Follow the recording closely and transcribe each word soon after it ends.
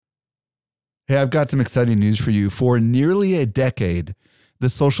Hey, I've got some exciting news for you. For nearly a decade, the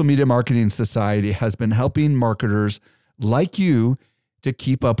Social Media Marketing Society has been helping marketers like you to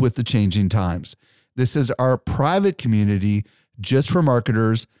keep up with the changing times. This is our private community just for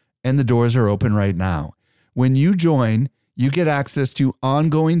marketers, and the doors are open right now. When you join, you get access to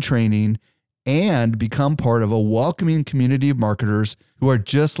ongoing training and become part of a welcoming community of marketers who are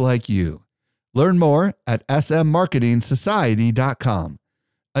just like you. Learn more at smmarketingsociety.com.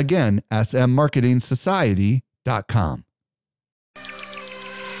 Again, smmarketingsociety.com.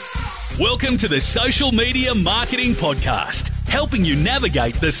 Welcome to the Social Media Marketing Podcast, helping you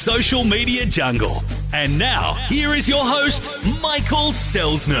navigate the social media jungle. And now, here is your host, Michael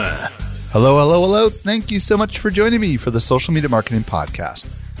Stelzner. Hello. Thank you so much for joining me for the Social Media Marketing Podcast,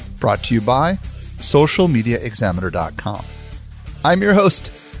 brought to you by socialmediaexaminer.com. I'm your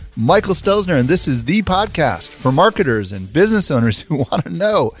host, Michael Stelzner, and this is the podcast for marketers and business owners who want to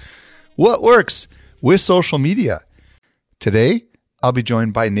know what works with social media. Today, I'll be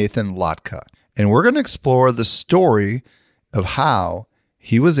joined by Nathan Latka, and we're going to explore the story of how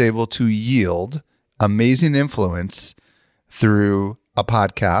he was able to yield amazing influence through a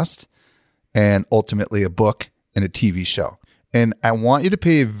podcast and ultimately a book and a TV show. And I want you to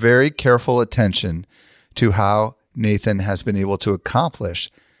pay very careful attention to how Nathan has been able to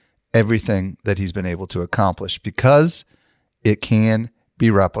accomplish everything that he's been able to accomplish, because it can be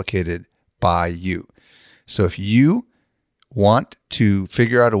replicated by you. So if you want to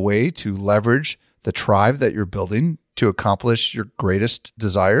figure out a way to leverage the tribe that you're building to accomplish your greatest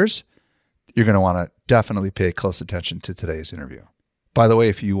desires, you're going to want to definitely pay close attention to today's interview. By the way,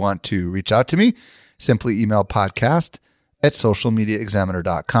 if you want to reach out to me, simply email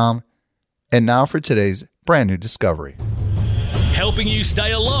podcast@socialmediaexaminer.com. And now for today's brand new discovery. Helping you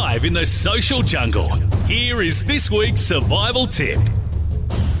stay alive in the social jungle. Here is this week's survival tip.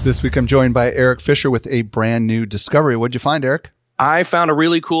 This week, I'm joined by Eric Fisher with a brand new discovery. What'd you find, Eric? I found a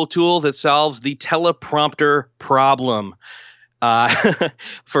really cool tool that solves the teleprompter problem.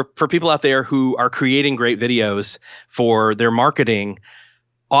 For people out there who are creating great videos for their marketing,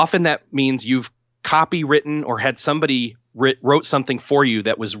 often that means you've copywritten or had somebody wrote something for you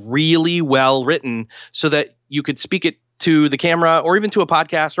that was really well written so that you could speak it to the camera or even to a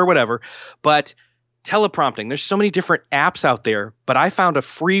podcast or whatever. But teleprompting, there's so many different apps out there, but I found a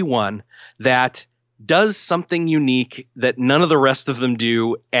free one that does something unique that none of the rest of them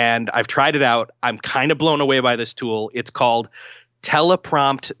do. And I've tried it out. I'm kind of blown away by this tool. It's called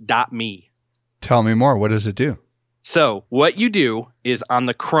teleprompt.me. Tell me more. What does it do? So what you do is on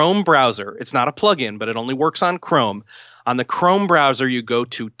the Chrome browser, it's not a plugin, but it only works on Chrome. On the Chrome browser, you go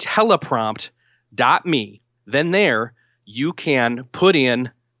to teleprompt.me. Then there you can put in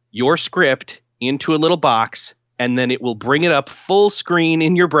your script into a little box, and then it will bring it up full screen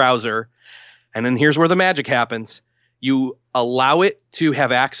in your browser. And then here's where the magic happens. You allow it to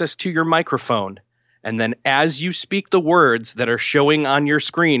have access to your microphone. And then as you speak the words that are showing on your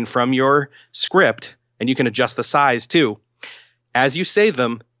screen from your script, and you can adjust the size too, as you say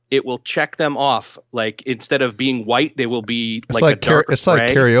them, it will check them off. Like instead of being white, they will be it's like a darker It's gray.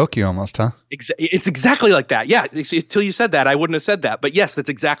 like karaoke almost, huh? It's exactly like that. Yeah. Until you said that, I wouldn't have said that. But yes, that's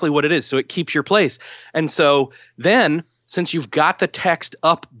exactly what it is. So it keeps your place. And so then, since you've got the text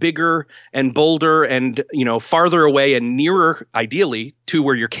up bigger and bolder and, farther away and nearer, ideally, to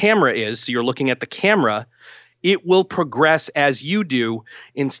where your camera is, so you're looking at the camera, it will progress as you do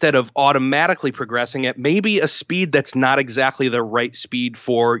instead of automatically progressing at maybe a speed that's not exactly the right speed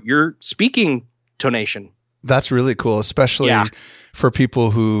for your speaking tonation. That's really cool, especially for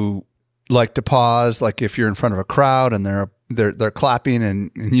people who like to pause, like if you're in front of a crowd and they're clapping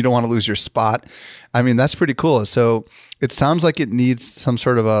and you don't want to lose your spot. I mean, that's pretty cool. So it sounds like it needs some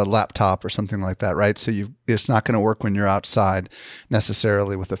sort of a laptop or something like that, right? So it's not going to work when you're outside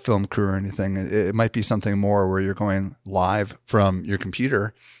necessarily with a film crew or anything. It might be something more where you're going live from your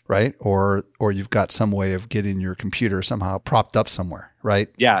computer, right? Or you've got some way of getting your computer somehow propped up somewhere, right?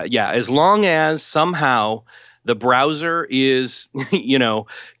 Yeah. As long as somehow the browser is,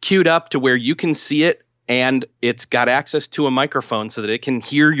 queued up to where you can see it and it's got access to a microphone so that it can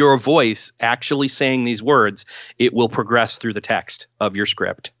hear your voice actually saying these words, it will progress through the text of your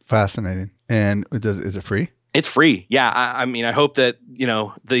script. Fascinating. And is it free? It's free. Yeah. I mean, I hope that,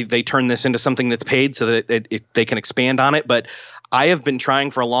 they turn this into something that's paid so that they can expand on it. But I have been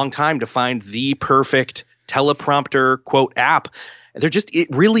trying for a long time to find the perfect teleprompter quote app. It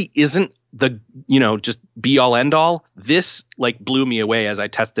really isn't the, just be all end all. This blew me away as I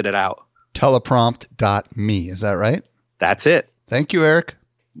tested it out. Teleprompt.me. Is that right? That's it. Thank you, Eric.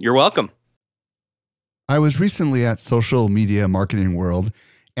 You're welcome. I was recently at Social Media Marketing World,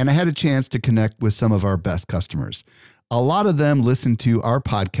 and I had a chance to connect with some of our best customers. A lot of them listen to our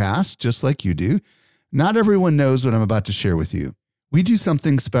podcast just like you do. Not everyone knows what I'm about to share with you. We do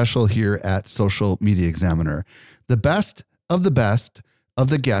something special here at Social Media Examiner. The best of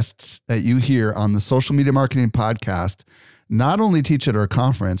the guests that you hear on the Social Media Marketing Podcast not only teach at our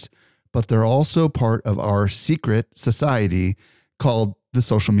conference, but they're also part of our secret society called the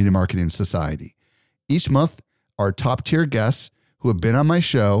Social Media Marketing Society. Each month, our top tier guests who have been on my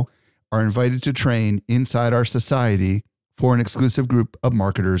show are invited to train inside our society for an exclusive group of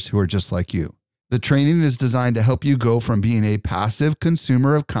marketers who are just like you. The training is designed to help you go from being a passive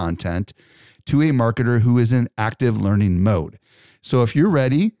consumer of content to a marketer who is in active learning mode. So if you're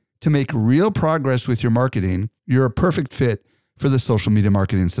ready to make real progress with your marketing, you're a perfect fit for the Social Media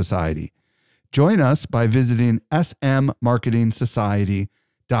Marketing Society. Join us by visiting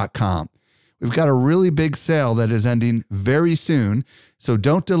smmarketingsociety.com. We've got a really big sale that is ending very soon, so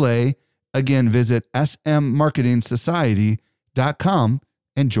don't delay. Again, visit smmarketingsociety.com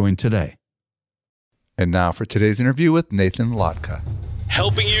and join today. And now for today's interview with Nathan Latka.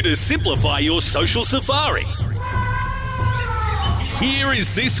 Helping you to simplify your social safari. Here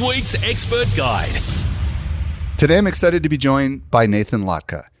is this week's expert guide. Today, I'm excited to be joined by Nathan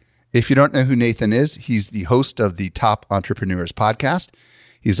Latka. If you don't know who Nathan is, he's the host of the Top Entrepreneurs podcast.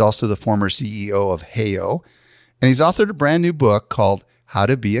 He's also the former CEO of Heyo, and he's authored a brand new book called How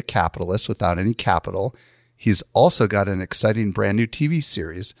to Be a Capitalist Without Any Capital. He's also got an exciting brand new TV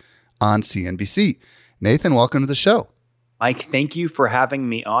series on CNBC. Nathan, welcome to the show. Mike, thank you for having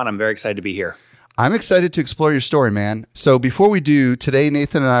me on. I'm very excited to be here. I'm excited to explore your story, man. So before we do, today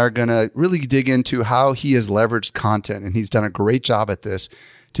Nathan and I are going to really dig into how he has leveraged content, and he's done a great job at this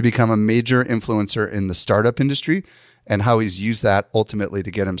to become a major influencer in the startup industry, and how he's used that ultimately to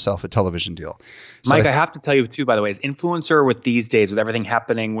get himself a television deal. So Mike, I have to tell you too, by the way, is influencer with these days, with everything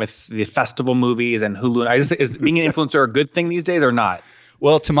happening with the festival movies and Hulu, is being an influencer a good thing these days or not?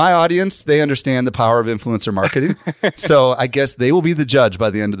 Well, to my audience, they understand the power of influencer marketing. So I guess they will be the judge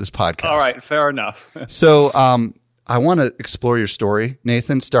by the end of this podcast. All right, fair enough. So I want to explore your story.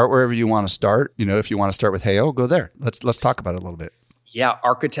 Nathan, start wherever you want to start. You know, if you want to start with Heyo, go there. Let's talk about it a little bit. Yeah,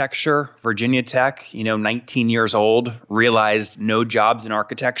 architecture, Virginia Tech, 19 years old, realized no jobs in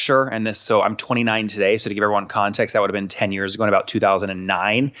architecture. And so I'm 29 today. So to give everyone context, that would have been 10 years ago in about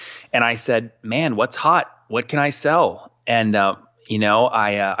 2009. And I said, man, what's hot? What can I sell? And,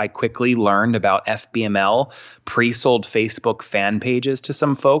 I quickly learned about FBML, pre-sold Facebook fan pages to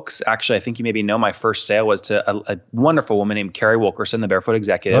some folks. Actually, I think you maybe know my first sale was to a wonderful woman named Carrie Wilkerson, the Barefoot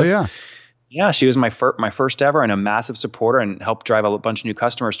Executive. Oh, yeah. Yeah, she was my first ever and a massive supporter and helped drive a bunch of new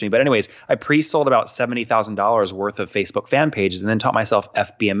customers to me. But anyways, I pre-sold about $70,000 worth of Facebook fan pages and then taught myself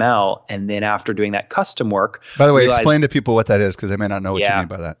FBML. And then after doing that custom work— By the way, explain to people what that is because they may not know what you mean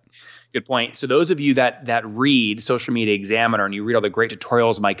by that. Good point. So those of you that read Social Media Examiner and you read all the great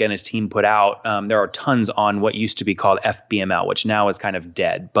tutorials Mike and his team put out, there are tons on what used to be called FBML, which now is kind of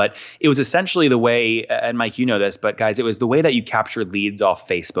dead. But it was essentially the way, and Mike, you know this, but guys, it was the way that you captured leads off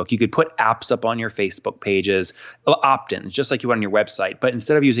Facebook. You could put apps up on your Facebook pages, opt-ins, just like you would on your website. But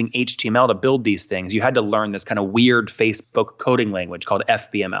instead of using HTML to build these things, you had to learn this kind of weird Facebook coding language called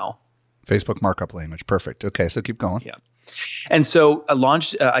FBML. Facebook markup language. Perfect. Okay, so keep going. Yeah. And so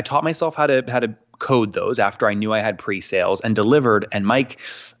I taught myself how to code those after I knew I had pre-sales and delivered. And Mike,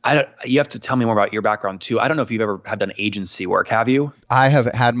 you have to tell me more about your background too. I don't know if you've ever done agency work. Have you? I have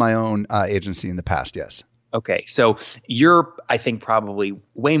had my own agency in the past. Yes. Okay. So you're, I think, probably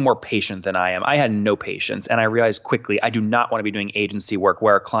way more patient than I am. I had no patience. And I realized quickly, I do not want to be doing agency work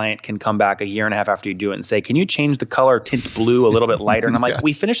where a client can come back a year and a half after you do it and say, can you change the color tint blue a little bit lighter? And I'm like,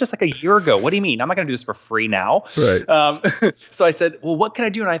 we finished this like a year ago. What do you mean? I'm not going to do this for free now. Right. So I said, well, what can I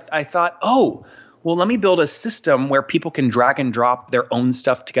do? And I thought, well, let me build a system where people can drag and drop their own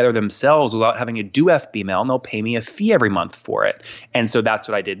stuff together themselves without having to do FBML, and they'll pay me a fee every month for it. And so that's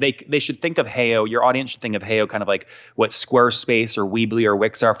what I did. They should think of Heyo, your audience should think of Heyo kind of like what Squarespace or Weebly or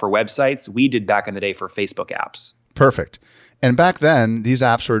Wix are for websites. We did back in the day for Facebook apps. Perfect. And back then, these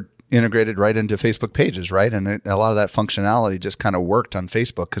apps were integrated right into Facebook pages, right? And a lot of that functionality just kind of worked on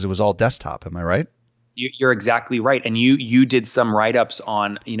Facebook because it was all desktop. Am I right? You're exactly right. And you did some write-ups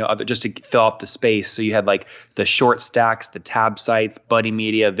on, just to fill up the space. So you had like the short stacks, the tab sites, Buddy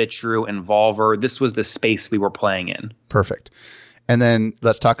Media, Vitru, and Volver. This was the space we were playing in. Perfect. And then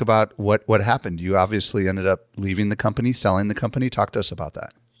let's talk about what happened. You obviously ended up leaving the company, selling the company. Talk to us about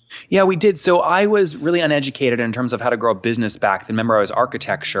that. Yeah, we did. So I was really uneducated in terms of how to grow a business back then. Remember, I was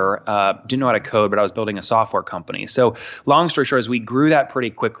architecture, didn't know how to code, but I was building a software company. So long story short is we grew that pretty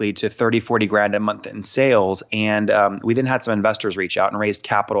quickly to 30, 40 grand a month in sales. And we then had some investors reach out and raised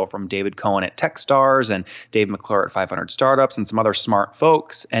capital from David Cohen at Techstars and Dave McClure at 500 Startups and some other smart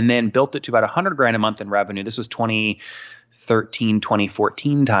folks, and then built it to about 100 grand a month in revenue. This was 2013,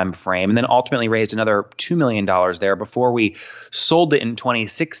 2014 timeframe, and then ultimately raised another $2 million there before we sold it in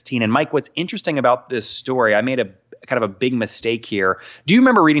 2016. And Mike, what's interesting about this story, I made a kind of a big mistake here. Do you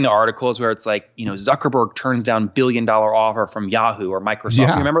remember reading the articles where it's like, Zuckerberg turns down $1 billion offer from Yahoo or Microsoft?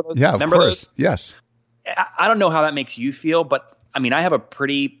 Yeah. You remember those? Yeah, remember of course. Those? Yes. I don't know how that makes you feel, but I mean, I have a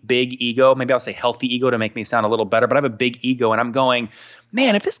pretty big ego. Maybe I'll say healthy ego to make me sound a little better, but I have a big ego, and I'm going,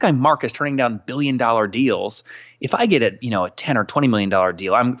 man, if this guy Mark is turning down $1 billion deals, if I get a $10 or $20 million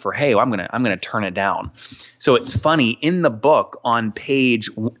deal, I'm gonna turn it down. So it's funny, in the book on page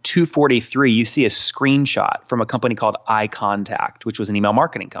 243, you see a screenshot from a company called iContact, which was an email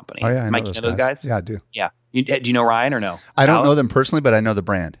marketing company. Oh yeah, I know Mike, those you know those guys? Yeah, I do. Yeah. Do you know Ryan or no? I don't know Alice? them personally, but I know the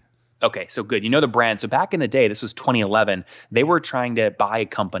brand. Okay, so good. You know the brand. So back in the day, this was 2011, they were trying to buy a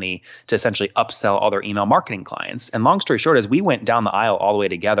company to essentially upsell all their email marketing clients. And long story short is we went down the aisle all the way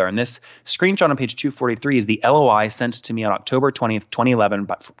together. And this screenshot on page 243 is the LOI sent to me on October 20th, 2011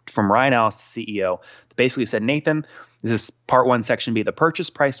 from Ryan Alice, the CEO. Basically said, Nathan, this is part 1, section B. The purchase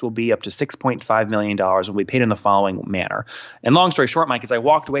price will be up to $6.5 million and will be paid in the following manner. And long story short, Mike, is I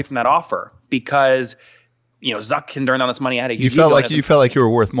walked away from that offer because Zuck can turn down this money. I had a huge You felt like you were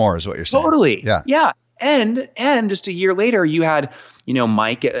worth more, is what you're saying. Totally. Yeah. Yeah. And just a year later, you had,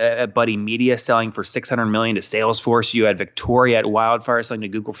 Mike at Buddy Media selling for $600 million to Salesforce. You had Victoria at Wildfire selling to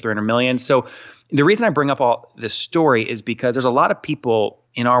Google for $300 million. So the reason I bring up all this story is because there's a lot of people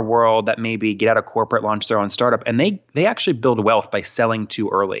in our world that maybe get out of corporate, launch their own startup, and they actually build wealth by selling too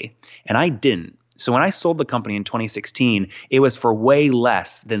early. And I didn't. So when I sold the company in 2016, it was for way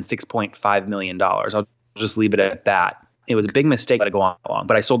less than $6.5 million. I'll just leave it at that. It was a big mistake to go on long,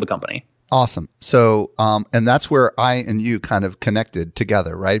 but I sold the company. Awesome. So, and that's where I and you kind of connected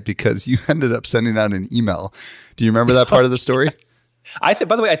together, right? Because you ended up sending out an email. Do you remember that part of the story? By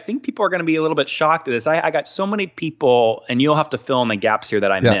the way, I think people are going to be a little bit shocked at this. I got so many people, and you'll have to fill in the gaps here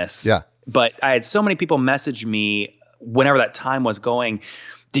that I miss. Yeah. But I had so many people message me whenever that time was going,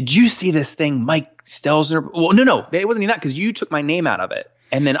 did you see this thing, Mike Stelzner? Well, no, it wasn't even that, because you took my name out of it.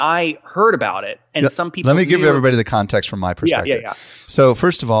 And then I heard about it, and some people. Let me give everybody the context from my perspective. Yeah. So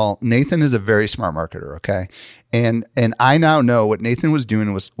first of all, Nathan is a very smart marketer, okay? And I now know what Nathan was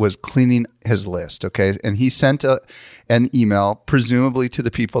doing was cleaning his list, okay? And he sent an email, presumably to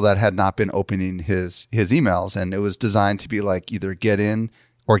the people that had not been opening his emails, and it was designed to be like either get in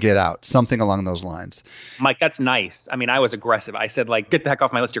or get out, something along those lines. Mike, that's nice. I mean, I was aggressive. I said, get the heck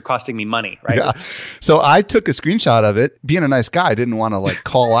off my list. You're costing me money, right? Yeah. So I took a screenshot of it. Being a nice guy, I didn't want to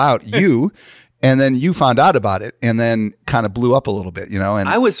call out you. And then you found out about it and then kind of blew up a little bit, and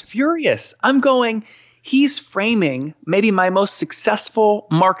I was furious. I'm going, he's framing maybe my most successful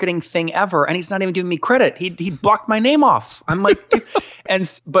marketing thing ever, and he's not even giving me credit. He blocked my name off. I'm like,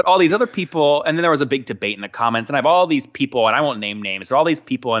 but all these other people, and then there was a big debate in the comments, and I have all these people, and I won't name names, but all these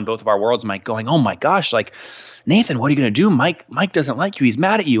people in both of our worlds, Mike, going, oh my gosh, Nathan, what are you going to do? Mike doesn't like you. He's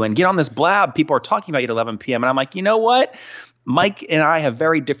mad at you, and get on this blab. People are talking about you at 11 p.m. And I'm like, you know what? Mike and I have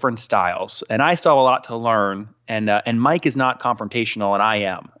very different styles, and I still have a lot to learn. And Mike is not confrontational, and I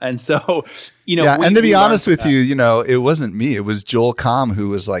am. And so, Yeah, and to be honest with you, it wasn't me. It was Joel Comm who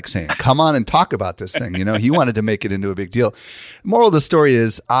was saying, come on and talk about this thing. He wanted to make it into a big deal. Moral of the story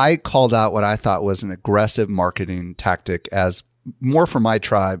is I called out what I thought was an aggressive marketing tactic as more for my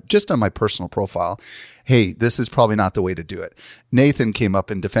tribe, just on my personal profile. Hey, this is probably not the way to do it. Nathan came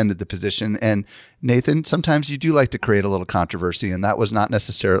up and defended the position. And Nathan, sometimes you do like to create a little controversy, and that was not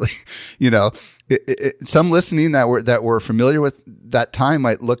necessarily, some listening that were familiar with that time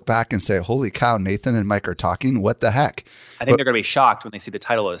might look back and say, holy cow, Nathan and Mike are talking. What the heck? I think they're going to be shocked when they see the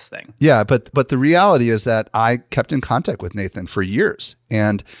title of this thing. Yeah, but the reality is that I kept in contact with Nathan for years,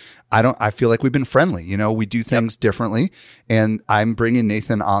 and I feel like we've been friendly. We do things differently, and I'm bringing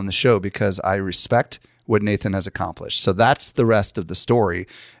Nathan on the show because I respect what Nathan has accomplished. So that's the rest of the story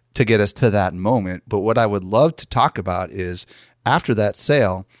to get us to that moment. But what I would love to talk about is after that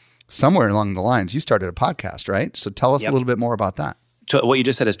sale, somewhere along the lines, you started a podcast, right? So tell us a little bit more about that. What you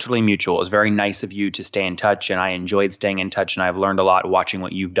just said is totally mutual. It was very nice of you to stay in touch, and I enjoyed staying in touch, and I've learned a lot watching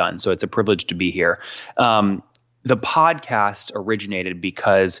what you've done. So it's a privilege to be here. The podcast originated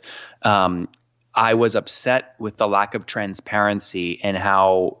because I was upset with the lack of transparency and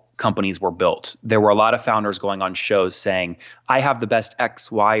how companies were built. There were a lot of founders going on shows saying, I have the best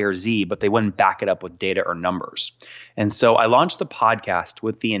X, Y, or Z, but they wouldn't back it up with data or numbers. And so I launched the podcast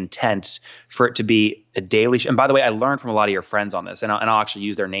with the intent for it to be a daily show. And by the way, I learned from a lot of your friends on this, and I'll actually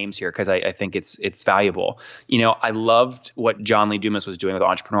use their names here because I think it's valuable. I loved what John Lee Dumas was doing with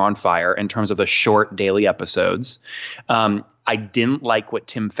Entrepreneur on Fire in terms of the short daily episodes. I didn't like what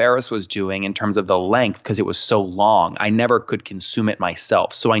Tim Ferriss was doing in terms of the length because it was so long. I never could consume it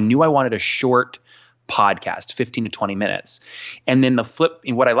myself. So I knew I wanted a short podcast, 15 to 20 minutes. And then the flip,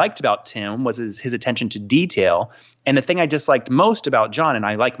 and what I liked about Tim was his attention to detail. And the thing I disliked most about John, and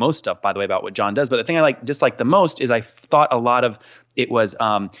I like most stuff, by the way, about what John does, but the thing I disliked the most is I thought a lot of it was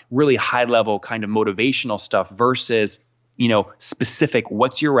really high level kind of motivational stuff versus, specific,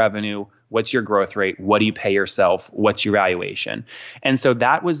 what's your revenue? What's your growth rate? What do you pay yourself? What's your valuation? And so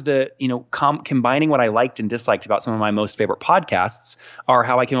that was the, combining what I liked and disliked about some of my most favorite podcasts are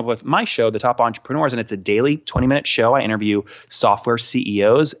how I came up with my show, The Top Entrepreneurs. And it's a daily 20-minute show. I interview software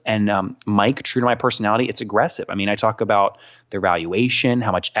CEOs. And Mike, true to my personality, it's aggressive. I mean, I talk about their valuation,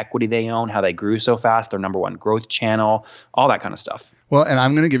 how much equity they own, how they grew so fast, their number one growth channel, all that kind of stuff. Well, and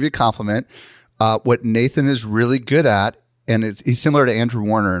I'm going to give you a compliment. What Nathan is really good at, and he's similar to Andrew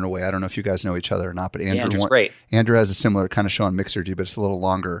Warner in a way. I don't know if you guys know each other or not, but Andrew's great. Andrew has a similar kind of show on Mixergy, but it's a little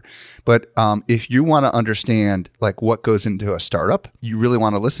longer. But if you want to understand like what goes into a startup, you really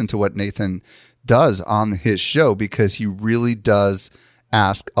want to listen to what Nathan does on his show because he really does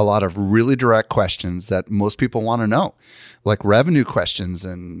ask a lot of really direct questions that most people want to know, like revenue questions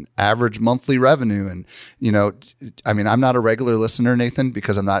and average monthly revenue. And, I'm not a regular listener, Nathan,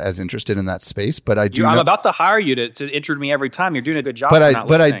 because I'm not as interested in that space, but I do. I'm about to hire you to intro me every time. You're doing a good job.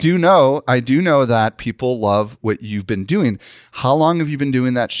 But I do know that people love what you've been doing. How long have you been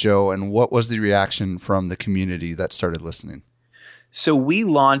doing that show? And what was the reaction from the community that started listening? So we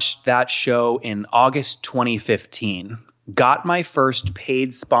launched that show in August 2015. Got my first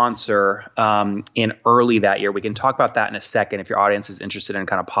paid sponsor in early that year. We can talk about that in a second if your audience is interested in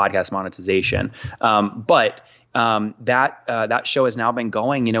kind of podcast monetization. But that show has now been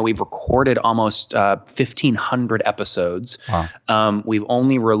going. We've recorded almost 1,500 episodes. Wow. We've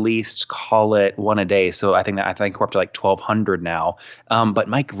only released, call it one a day. So I think we're up to like 1,200 now. But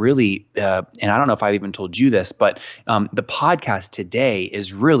Mike, really, and I don't know if I've even told you this, but the podcast today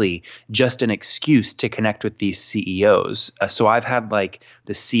is really just an excuse to connect with these CEOs. So I've had like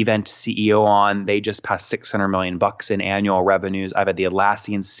the Cvent CEO on. They just passed $600 million in annual revenues. I've had the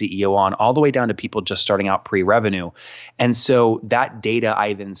Atlassian CEO on, all the way down to people just starting out pre-revenue. And so that data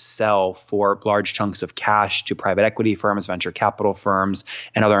I then sell for large chunks of cash to private equity firms, venture capital firms,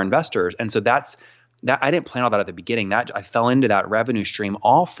 and other investors. And so that I didn't plan all that at the beginning. That I fell into that revenue stream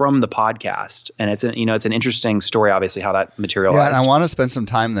all from the podcast. And it's an interesting story, obviously, how that materialized. Yeah, and I want to spend some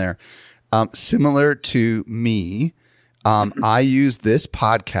time there. Similar to me, I use this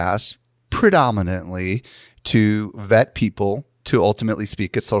podcast predominantly to vet people to ultimately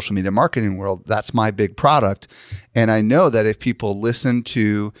speak at Social Media Marketing World. That's my big product. And I know that if people listen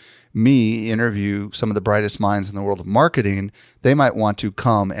to me interview some of the brightest minds in the world of marketing, they might want to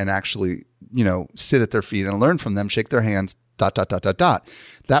come and actually, sit at their feet and learn from them, shake their hands, ...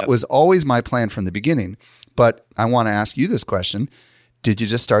 That was always my plan from the beginning. But I want to ask you this question. Did you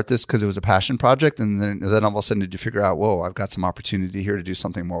just start this because it was a passion project? And then all of a sudden, did you figure out, whoa, I've got some opportunity here to do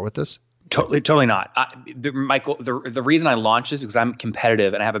something more with this? Totally not. Michael, the reason I launched this is because I'm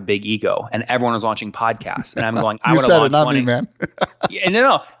competitive and I have a big ego, and everyone was launching podcasts, and I'm going, I want to launch one. You said it, not me, man.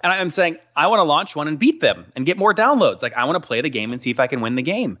 No. And I'm saying, I want to launch one and beat them and get more downloads. Like, I want to play the game and see if I can win the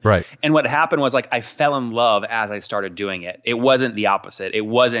game. Right. And what happened was, like, I fell in love as I started doing it. It wasn't the opposite. It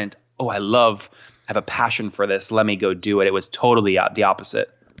wasn't, I have a passion for this, let me go do it. It was totally the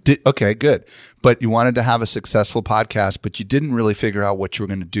opposite. Okay, good. But you wanted to have a successful podcast, but you didn't really figure out what you were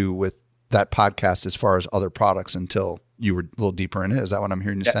going to do with that podcast as far as other products until you were a little deeper in it. Is that what I'm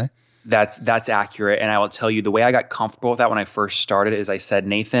hearing you say? That's accurate. And I will tell you, the way I got comfortable with that when I first started is I said,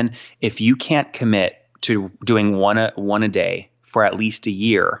 Nathan, if you can't commit to doing one a day for at least a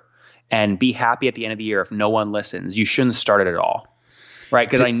year and be happy at the end of the year if no one listens, you shouldn't start it at all. Right?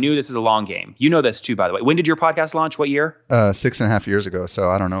 Because I knew this is a long game. You know this too, by the way. When did your podcast launch? What year? 6.5 years ago. So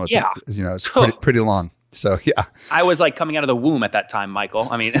I don't know. It's pretty long. So yeah, I was like coming out of the womb at that time, Michael.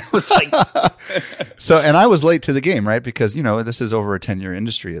 I mean, it was like, and I was late to the game, right? Because, this is over a 10-year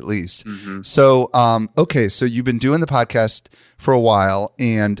industry at least. Mm-hmm. So, okay. So you've been doing the podcast for a while,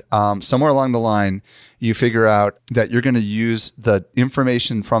 and somewhere along the line, you figure out that you're going to use the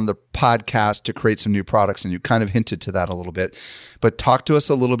information from the podcast to create some new products. And you kind of hinted to that a little bit, but talk to us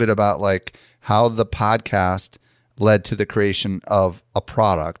a little bit about like how the podcast led to the creation of a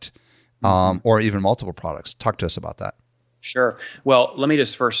product or even multiple products. Talk to us about that. Sure. Well, let me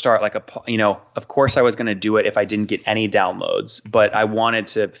just first start of course I was going to do it if I didn't get any downloads, but I wanted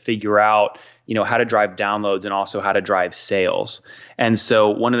to figure out, how to drive downloads and also how to drive sales. And so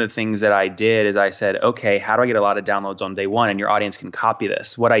one of the things that I did is I said, okay, how do I get a lot of downloads on day one? And your audience can copy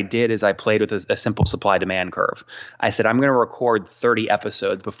this. What I did is I played with a simple supply demand curve. I said, I'm going to record 30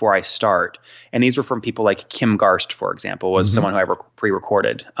 episodes before I start. And these were from people like Kim Garst, for example, was someone who I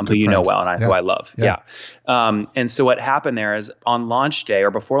pre-recorded, who you know well and who I love. Yeah. And so what happened there is on launch day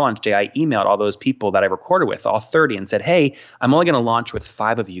or before launch day, I emailed all those people that I recorded with, all 30, and said, hey, I'm only going to launch with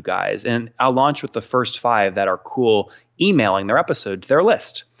 5 of you guys. And I'll launch with the first 5 that are cool emailing their episode to their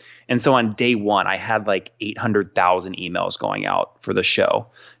list. And so on day one, I had like 800,000 emails going out for the show,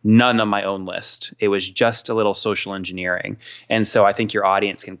 none on my own list. It was just a little social engineering. And so I think your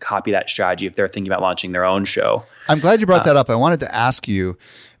audience can copy that strategy if they're thinking about launching their own show. I'm glad you brought that up. I wanted to ask you,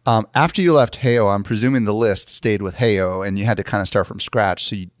 after you left Heyo, I'm presuming the list stayed with Heyo and you had to kind of start from scratch.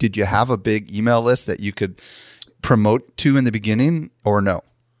 So did you have a big email list that you could promote to in the beginning or no?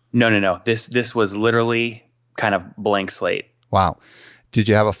 No. This was literally kind of blank slate. Wow. Did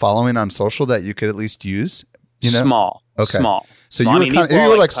you have a following on social that you could at least use? Small. Okay. Small. So you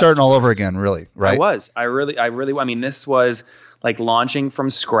were like starting all over again, really, right? I was. This was like launching from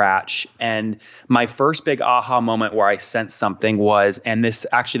scratch. And my first big aha moment where I sensed something was, and this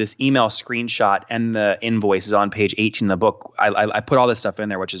email screenshot and the invoice is on page 18 of the book. I put all this stuff in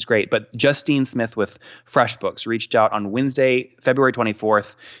there, which is great. But Justine Smith with FreshBooks reached out on Wednesday, February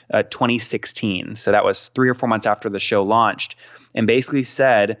 24th, 2016. So that was 3 or 4 months after the show launched. And basically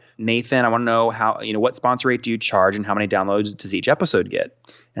said, Nathan, I want to know how, what sponsor rate do you charge and how many downloads does each episode get?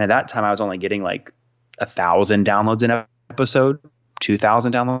 And at that time, I was only getting like 1,000 downloads an episode,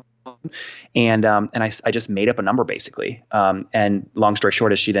 2,000 downloads. And I just made up a number basically. And long story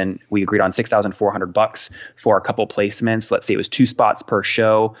short is we agreed on $6,400 for a couple placements. Let's say it was 2 spots per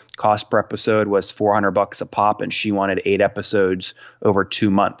show. Cost per episode was $400 a pop, and she wanted 8 episodes over 2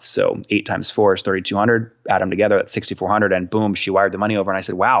 months. So 8 times 4 is 3,200. Add them together, that's 6,400. And boom, she wired the money over. And I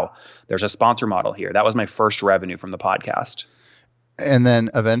said, wow, there's a sponsor model here. That was my first revenue from the podcast. And then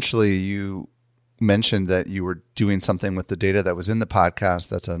eventually you mentioned that you were doing something with the data that was in the podcast.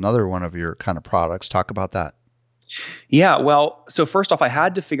 That's another one of your kind of products. Talk about that. Yeah, well, so first off, I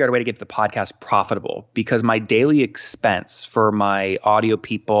had to figure out a way to get the podcast profitable because my daily expense for my audio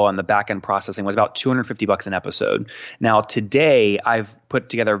people and the back-end processing was about $250 an episode. Now, today, I've put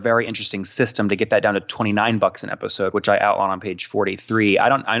together a very interesting system to get that down to $29 an episode, which I outline on page 43. I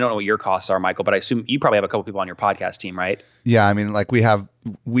don't know what your costs are, Michael, but I assume you probably have a couple people on your podcast team, right? Yeah, I mean, like we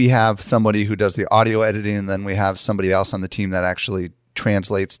have somebody who does the audio editing, and then we have somebody else on the team that actually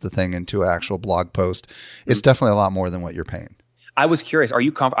translates the thing into an actual blog post. It's definitely a lot more than what you're paying. I was curious. Are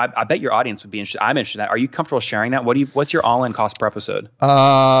you I bet your audience would be interested. I'm interested in that. Are you comfortable sharing that? What's your all-in cost per episode?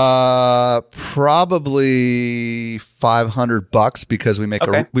 Probably $500 because we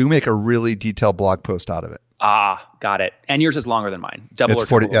make a really detailed blog post out of it. Ah, got it. And yours is longer than mine. It's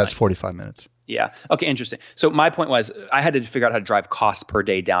 45 minutes. Yeah. Okay. Interesting. So my point was I had to figure out how to drive costs per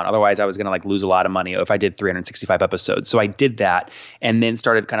day down. Otherwise I was going to lose a lot of money if I did 365 episodes. So I did that and then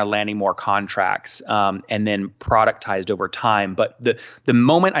started kind of landing more contracts and then productized over time. But the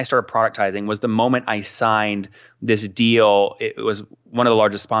moment I started productizing was the moment I signed this deal. It was one of the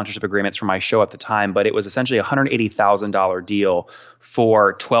largest sponsorship agreements for my show at the time, but it was essentially a $180,000 deal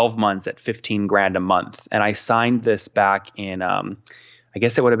for 12 months at $15,000 a month. And I signed this back in, I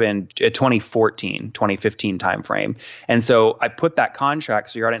guess it would have been 2015 timeframe. And so I put that contract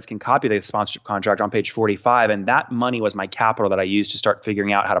so your audience can copy the sponsorship contract on page 45. And that money was my capital that I used to start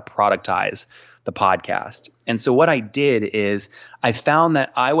figuring out how to productize the podcast. And so what I did is I found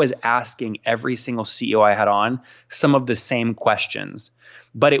that I was asking every single CEO I had on some of the same questions,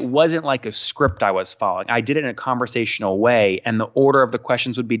 but it wasn't like a script I was following. I did it in a conversational way, and the order of the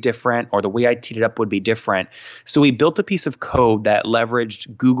questions would be different, or the way I teed it up would be different. So we built a piece of code that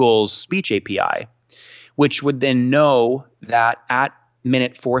leveraged Google's speech API, which would then know that at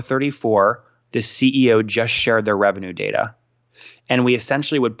minute 434, the CEO just shared their revenue data. And we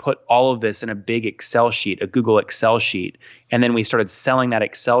essentially would put all of this in a big Excel sheet, a Google Excel sheet. And then we started selling that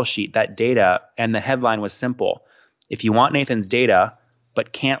Excel sheet, that data. And the headline was simple. If you want Nathan's data,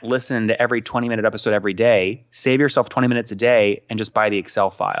 but can't listen to every 20-minute episode every day, save yourself 20 minutes a day and just buy the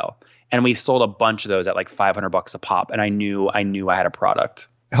Excel file. And we sold a bunch of those at $500 a pop. And I knew I had a product.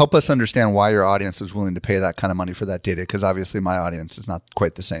 Help us understand why your audience is willing to pay that kind of money for that data, because obviously my audience is not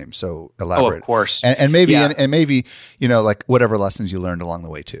quite the same. So elaborate. Oh, of course. And maybe, whatever lessons you learned along the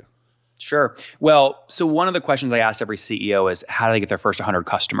way too. Sure. Well, so one of the questions I asked every CEO is how do they get their first 100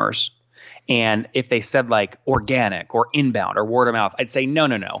 customers? And if they said like organic or inbound or word of mouth, I'd say no.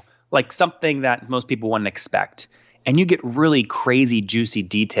 Like something that most people wouldn't expect. And you get really crazy, juicy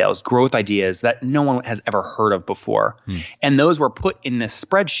details, growth ideas that no one has ever heard of before. And those were put in this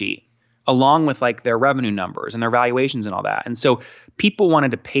spreadsheet along with like their revenue numbers and their valuations and all that. And so people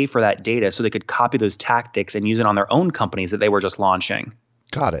wanted to pay for that data so they could copy those tactics and use it on their own companies that they were just launching.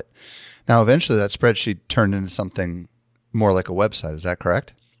 Got it. Now, eventually that spreadsheet turned into something more like a website. Is that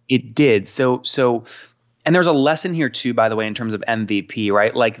correct? It did. So, and there's a lesson here too, by the way, in terms of MVP,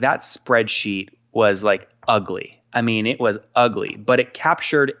 right? Like that spreadsheet was like ugly. I mean, it was ugly, but it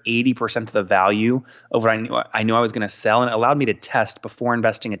captured 80% of the value of what I knew I was going to sell, and it allowed me to test before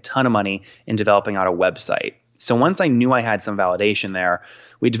investing a ton of money in developing out a website. So once I knew I had some validation there,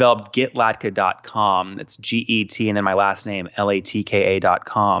 we developed getlatka.com. That's G-E-T and then my last name,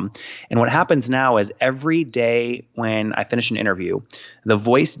 Latka.com. And what happens now is every day when I finish an interview, the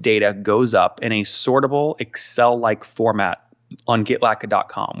voice data goes up in a sortable Excel-like format on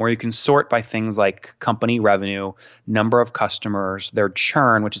getlatka.com, where you can sort by things like company revenue, number of customers, their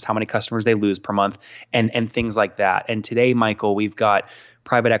churn, which is how many customers they lose per month, and things like that. And today, Michael, we've got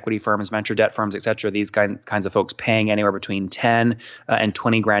private equity firms, venture debt firms, et cetera, these kinds of folks paying anywhere between 10 and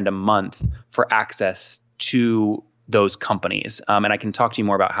 20 grand a month for access to those companies. And I can talk to you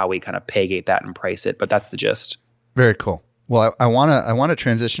more about how we kind of pay gate that and price it, but that's the gist. Very cool. Well, I want to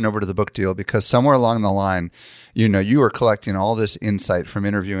transition over to the book deal because somewhere along the line, you were collecting all this insight from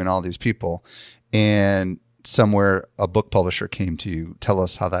interviewing all these people, and somewhere a book publisher came to you. Tell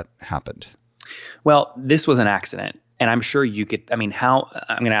us how that happened. Well, this was an accident. And I'm sure I'm going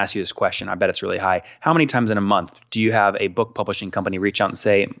to ask you this question. I bet it's really high. How many times in a month do you have a book publishing company reach out and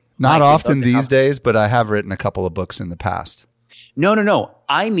say, not often these days, but I have written a couple of books in the past. No.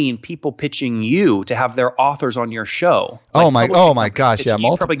 I mean people pitching you to have their authors on your show. Oh my gosh. Yeah.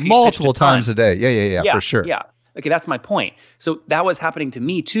 Multiple times a day. Yeah, for sure. Yeah. Okay. That's my point. So that was happening to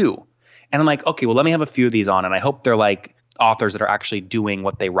me too. And I'm like, okay, well, let me have a few of these on. And I hope they're like authors that are actually doing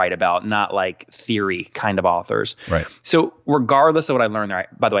what they write about, not like theory kind of authors. Right. So regardless of what I learned there,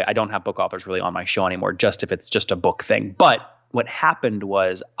 by the way, I don't have book authors really on my show anymore, just if it's just a book thing. But what happened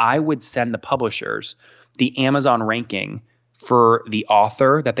was I would send the publishers the Amazon ranking for the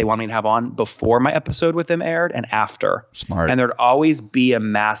author that they want me to have on before my episode with them aired and after. Smart. And there'd always be a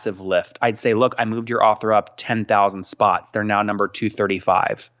massive lift. I'd say, look, I moved your author up 10,000 spots. They're now number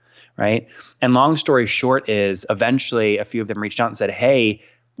 235, right? And long story short is eventually a few of them reached out and said, hey,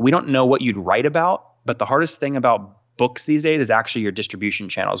 we don't know what you'd write about, but the hardest thing about books these days is actually your distribution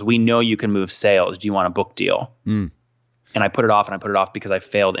channels. We know you can move sales. Do you want a book deal? And I put it off because I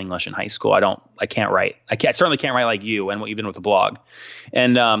failed English in high school. I can't write. I certainly can't write like you, and even with the blog.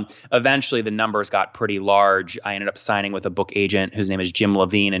 And eventually the numbers got pretty large. I ended up signing with a book agent whose name is Jim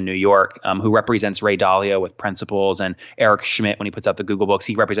Levine in New York, who represents Ray Dalio with Principles, and Eric Schmidt when he puts out the Google books.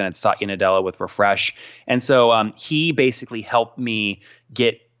 He represented Satya Nadella with Refresh. And so he basically helped me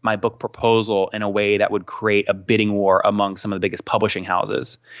get my book proposal in a way that would create a bidding war among some of the biggest publishing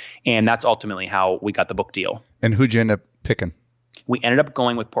houses. And that's ultimately how we got the book deal. And who'd you end up picking? We ended up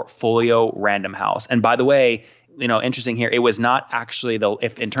going with Portfolio Random House. And by the way, interesting here, it was not actually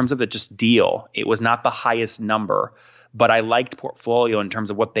if in terms of the just deal, it was not the highest number, but I liked Portfolio in terms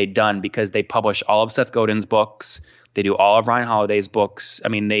of what they'd done because they publish all of Seth Godin's books. They do all of Ryan Holiday's books. I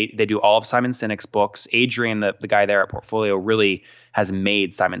mean, they do all of Simon Sinek's books. Adrian, the guy there at Portfolio, really has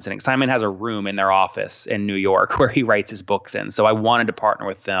made Simon Sinek. Simon has a room in their office in New York where he writes his books in. So I wanted to partner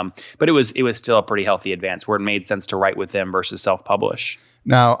with them, but it was still a pretty healthy advance where it made sense to write with them versus self-publish.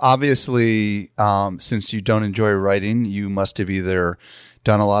 Now, obviously, since you don't enjoy writing, you must have either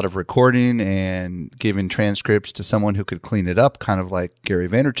done a lot of recording and given transcripts to someone who could clean it up, kind of like Gary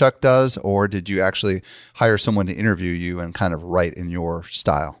Vaynerchuk does, or did you actually hire someone to interview you and kind of write in your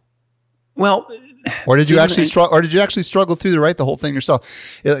style? Well, or did you actually struggle? Or did you actually struggle through to write the whole thing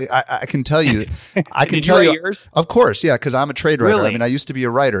yourself? I can tell you. I can tell you. Yours? Of course, yeah, because I'm a trade writer. Really? I mean, I used to be a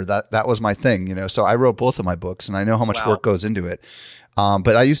writer. That was my thing, So I wrote both of my books, and I know how much work goes into it.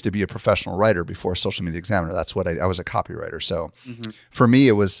 But I used to be a professional writer before Social Media Examiner. That's what I was a copywriter. So for me,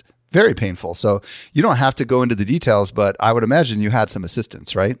 it was very painful. So you don't have to go into the details, but I would imagine you had some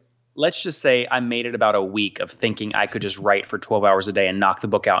assistance, right? Let's just say I made it about a week of thinking I could just write for 12 hours a day and knock the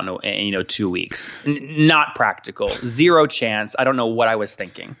book out in 2 weeks. Not practical. Zero chance. I don't know what I was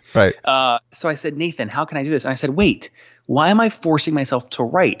thinking. Right. So I said, Nathan, how can I do this? And I said, wait, why am I forcing myself to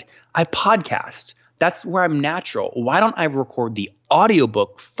write? I podcast. That's where I'm natural. Why don't I record the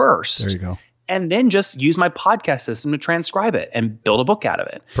audiobook first? There you go. and then just use my podcast system to transcribe it and build a book out of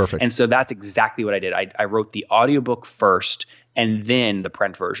it. Perfect. And so that's exactly what I did. I wrote the audiobook first and then the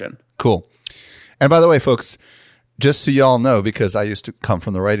print version. Cool. And by the way, folks, just so y'all know, because I used to come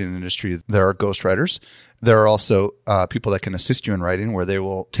from the writing industry, there are ghostwriters. There are also people that can assist you in writing, where they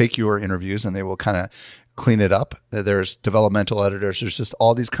will take your interviews and they will kind of clean it up. There's developmental editors. There's just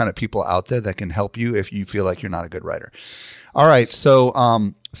all these kind of people out there that can help you if you feel like you're not a good writer. All right. So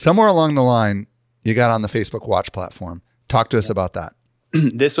somewhere along the line, you got on the Facebook Watch platform. Talk to us about that.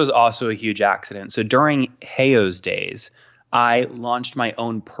 This was also a huge accident. So during Heyo's days, I launched my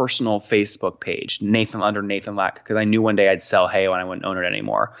own personal Facebook page, under Nathan Lack, because I knew one day I'd sell Heyo and I wouldn't own it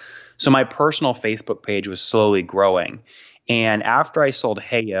anymore. So my personal Facebook page was slowly growing. And after I sold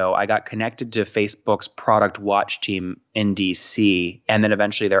Heyo, I got connected to Facebook's product watch team in DC and then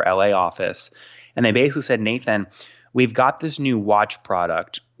eventually their LA office. And they basically said, Nathan, we've got this new watch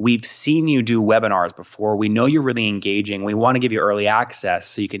product. We've seen you do webinars before. We know you're really engaging. We want to give you early access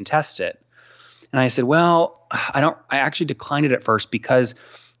so you can test it. And I said, well, I actually declined it at first because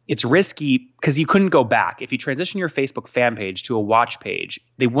it's risky, because you couldn't go back. If you transition your Facebook fan page to a watch page,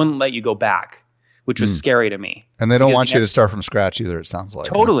 they wouldn't let you go back, which was scary to me. And they don't want you to start from scratch either, it sounds like.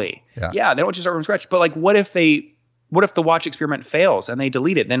 Totally. Yeah. They don't want you to start from scratch. But like, what if the watch experiment fails and they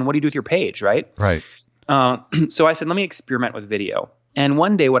delete it? Then what do you do with your page, right? Right. So I said, let me experiment with video. And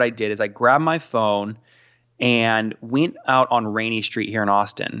one day what I did is I grabbed my phone and went out on Rainy Street here in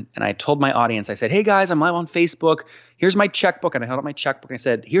Austin. And I told my audience, I said, hey guys, I'm live on Facebook. Here's my checkbook. And I held up my checkbook and I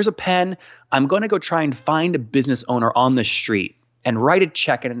said, here's a pen. I'm going to go try and find a business owner on the street and write a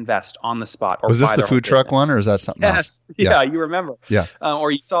check and invest on the spot. Or was this the food truck one or is that something else? Yeah, you remember. Yeah.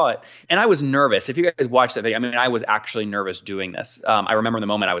 Or you saw it. And I was nervous. If you guys watched that video, I mean, I was actually nervous doing this. I remember the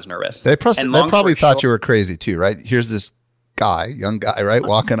moment I was nervous. They probably thought you were crazy too, right? Here's this young guy, right?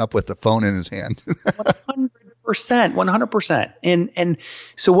 Walking up with the phone in his hand. 100%. And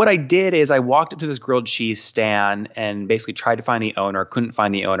so what I did is I walked up to this grilled cheese stand and basically tried to find the owner, couldn't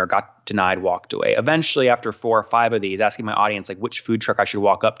find the owner, got denied, walked away. Eventually, after 4 or 5 of these, asking my audience like which food truck I should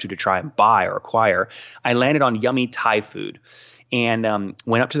walk up to try and buy or acquire, I landed on Yummy Thai Food and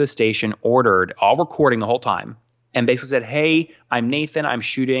went up to the station, ordered, all recording the whole time, and basically said, hey, I'm Nathan. I'm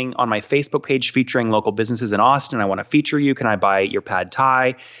shooting on my Facebook page featuring local businesses in Austin. I want to feature you. Can I buy your pad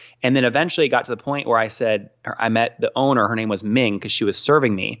thai? And then eventually it got to the point where I met the owner. Her name was Ming because she was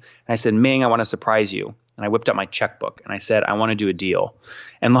serving me. And I said, Ming, I want to surprise you. And I whipped out my checkbook and I said, I want to do a deal.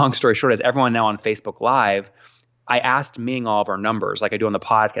 And long story short, as everyone now on Facebook Live, I asked Ming all of our numbers like I do on the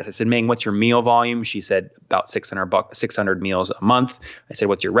podcast. I said, Ming, what's your meal volume? She said about 600 meals a month. I said,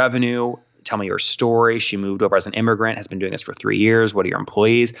 what's your revenue? Tell me your story. She moved over as an immigrant, has been doing this for 3 years. What are your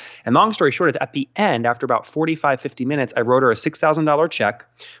employees? And long story short is at the end, after about 45, 50 minutes, I wrote her a $6,000 check,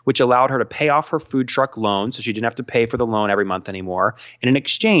 which allowed her to pay off her food truck loan. So she didn't have to pay for the loan every month anymore. And in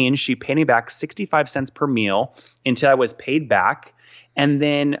exchange, she paid me back 65 cents per meal until I was paid back. And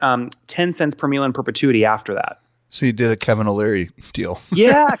then 10 cents per meal in perpetuity after that. So you did a Kevin O'Leary deal.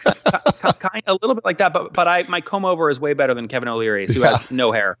 Yeah, kind of a little bit like that. But my comb over is way better than Kevin O'Leary's, who has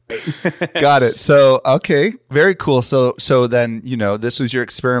no hair. Got it. So, okay, very cool. So then, this was your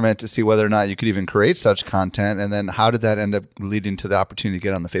experiment to see whether or not you could even create such content. And then how did that end up leading to the opportunity to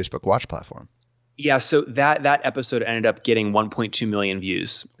get on the Facebook Watch platform? Yeah, so that episode ended up getting 1.2 million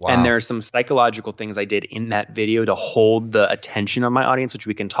views. Wow. And there's some psychological things I did in that video to hold the attention of my audience, which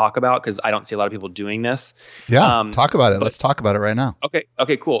we can talk about because I don't see a lot of people doing this. Yeah, talk about it. Let's talk about it right now.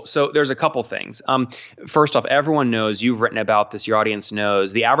 Okay, cool. So there's a couple things. First off, everyone knows, you've written about this, your audience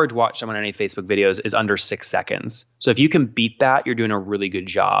knows, the average watch time on any Facebook videos is under 6 seconds. So if you can beat that, you're doing a really good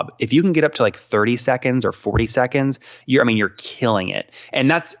job. If you can get up to like 30 seconds or 40 seconds, you're killing it.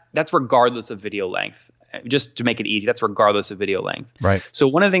 And that's regardless of video length. Just to make it easy, that's regardless of video length. Right. So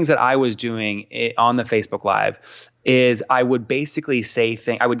one of the things that I was doing on the Facebook Live is I would basically say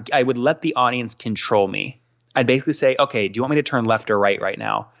I would let the audience control me. I'd basically say, okay, do you want me to turn left or right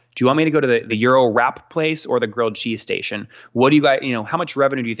now? Do you want me to go to the Euro wrap place or the grilled cheese station? What do you guys, how much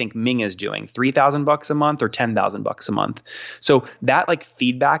revenue do you think Ming is doing? $3,000 a month or $10,000 a month? So that like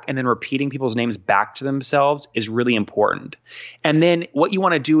feedback and then repeating people's names back to themselves is really important. And then what you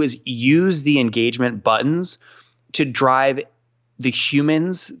want to do is use the engagement buttons to drive the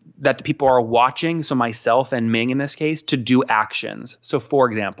humans that the people are watching, so myself and Ming in this case, to do actions. So for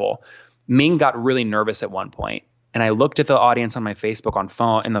example, Ming got really nervous at one point. And I looked at the audience on my Facebook on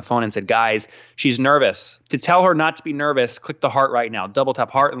the phone and said, guys, she's nervous. To tell her not to be nervous, click the heart right now. Double tap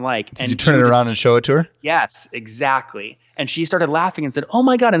heart and like. Did you turn it around and show it to her? Yes, exactly. And she started laughing and said, oh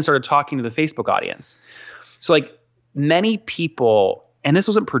my God, and started talking to the Facebook audience. So like many people And this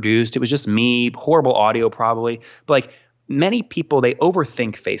wasn't produced. It was just me, horrible audio probably. But like many people, they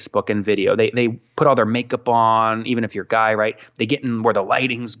overthink Facebook and video. They put all their makeup on, even if you're a guy, right? They get in where the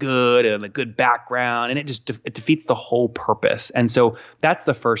lighting's good and a good background, and it defeats the whole purpose. And so that's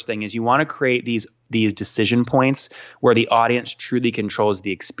the first thing is you want to create these decision points where the audience truly controls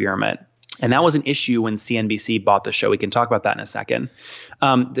the experiment. And that was an issue when CNBC bought the show. We can talk about that in a second.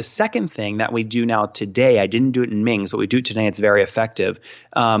 The second thing that we do now today, I didn't do it in Mings, but we do it today. It's very effective.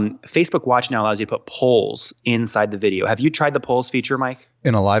 Facebook Watch now allows you to put polls inside the video. Have you tried the polls feature, Mike?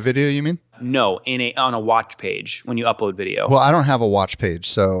 In a live video, you mean? No, on a watch page when you upload video. Well, I don't have a watch page,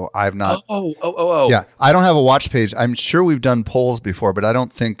 so I've not. Oh. Yeah, I don't have a watch page. I'm sure we've done polls before, but I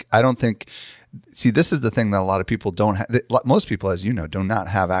don't think. See, this is the thing that a lot of people don't have. Most people, as you know, do not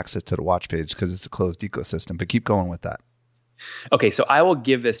have access to the watch page because it's a closed ecosystem. But keep going with that. Okay, so I will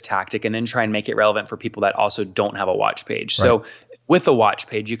give this tactic and then try and make it relevant for people that also don't have a watch page. Right. So with the watch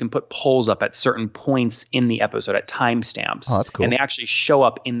page, you can put polls up at certain points in the episode at timestamps. Oh, that's cool. And they actually show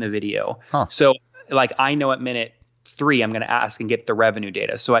up in the video. Huh. So like I know at minute 3, I'm going to ask and get the revenue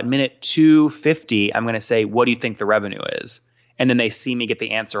data. So at minute 250, I'm going to say, what do you think the revenue is? And then they see me get the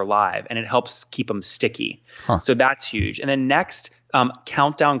answer live, and it helps keep them sticky. Huh. So that's huge. And then next,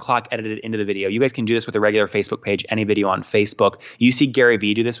 countdown clock edited into the video. You guys can do this with a regular Facebook page, any video on Facebook. You see Gary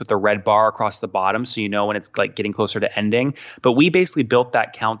Vee do this with the red bar across the bottom, so you know when it's like getting closer to ending. But we basically built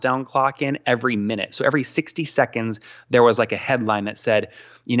that countdown clock in every minute. So every 60 seconds, there was like a headline that said,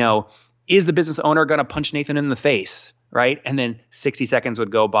 is the business owner going to punch Nathan in the face? Right? And then 60 seconds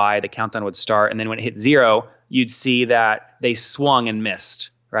would go by, the countdown would start. And then when it hit 0, you'd see that they swung and missed.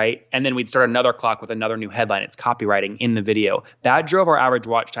 Right? And then we'd start another clock with another new headline. It's copywriting in the video. That drove our average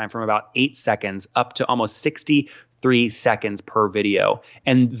watch time from about 8 seconds up to almost 63 seconds per video.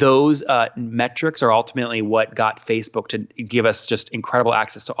 And those metrics are ultimately what got Facebook to give us just incredible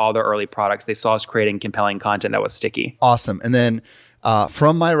access to all their early products. They saw us creating compelling content that was sticky. Awesome. And then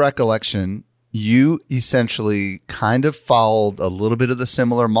from my recollection, you essentially kind of followed a little bit of the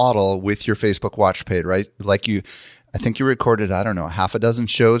similar model with your Facebook Watch page, right? Like I think you recorded, I don't know, half a dozen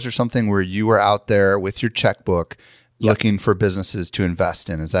shows or something where you were out there with your checkbook looking for businesses to invest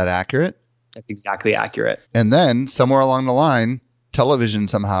in. Is that accurate? That's exactly accurate. And then somewhere along the line, television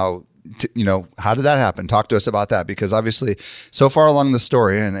somehow, how did that happen? Talk to us about that, because obviously so far along the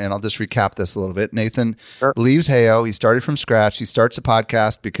story, and I'll just recap this a little bit. Nathan leaves Heyo. He started from scratch. He starts a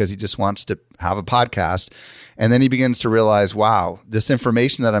podcast because he just wants to have a podcast. And then he begins to realize, wow, this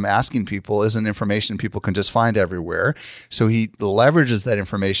information that I'm asking people isn't information people can just find everywhere. So he leverages that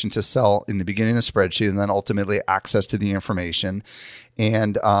information to sell in the beginning a spreadsheet and then ultimately access to the information.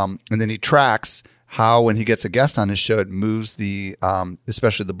 And then he tracks how, when he gets a guest on his show, it moves the,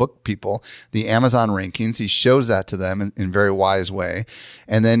 especially the book people, the Amazon rankings. He shows that to them in a very wise way.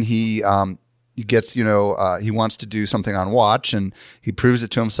 And then he gets, he wants to do something on watch, and he proves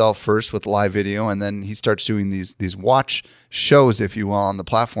it to himself first with live video. And then he starts doing these watch shows, if you will, on the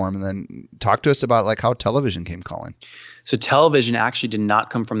platform. And then talk to us about like how television came calling. So television actually did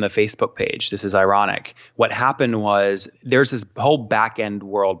not come from the Facebook page. This is ironic. What happened was there's this whole back-end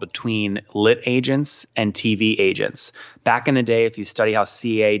world between lit agents and TV agents. Back in the day, if you study how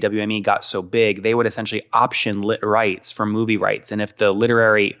CA, WME got so big, they would essentially option lit rights for movie rights. And if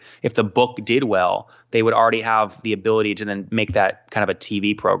the book did well, they would already have the ability to then make that kind of a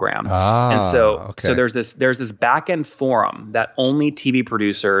TV program. And so there's this back-end forum that only TV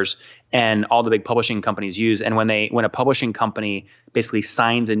producers and all the big publishing companies use. And when a publishing company basically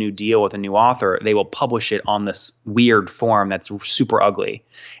signs a new deal with a new author, they will publish it on this weird form that's super ugly.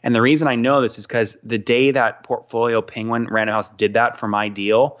 And the reason I know this is because the day that Portfolio Penguin Random House did that for my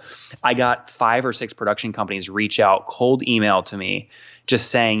deal, I got 5 or 6 production companies reach out, cold email to me,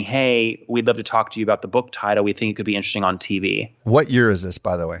 just saying, hey, we'd love to talk to you about the book title. We think it could be interesting on TV. What year is this,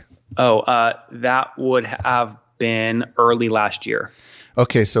 by the way? That would have been early last year.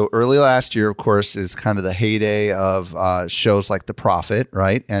 Okay, so early last year, of course, is kind of the heyday of shows like The Profit,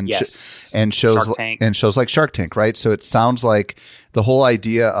 right? And yes. And shows like Shark Tank, right? So it sounds like the whole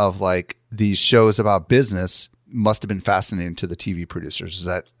idea of like these shows about business must have been fascinating to the TV producers. Is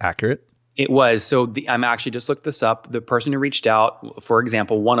that accurate? It was. So I'm actually just looked this up. The person who reached out, for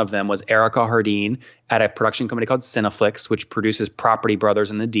example, one of them was Erica Hardeen at a production company called Cineflix, which produces Property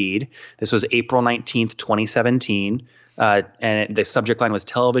Brothers and The Deed. This was April 19th, 2017. And the subject line was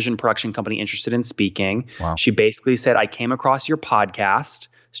television production company interested in speaking. Wow. She basically said, I came across your podcast,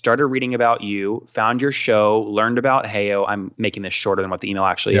 started reading about you, found your show, learned about Heyo. I'm making this shorter than what the email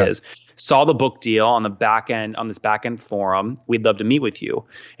actually is. Saw the book deal on the back end, on this back end forum. We'd love to meet with you.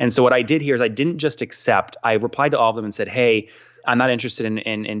 And so what I did here is I didn't just accept. I replied to all of them and said, hey, I'm not interested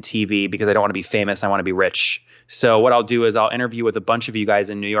in TV because I don't want to be famous. I want to be rich. So what I'll do is I'll interview with a bunch of you guys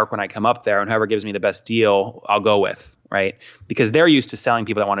in New York when I come up there, and whoever gives me the best deal, I'll go with, right? Because they're used to selling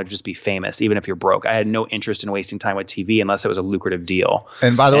people that want to just be famous, even if you're broke. I had no interest in wasting time with TV unless it was a lucrative deal.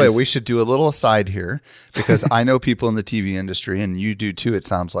 And by the way, we should do a little aside here, because I know people in the TV industry, and you do too, it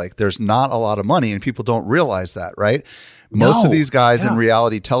sounds like. There's not a lot of money, and people don't realize that, right? Most of these guys in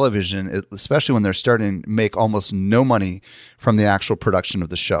reality television, especially when they're starting, make almost no money from the actual production of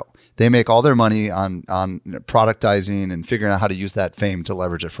the show. They make all their money on productizing and figuring out how to use that fame to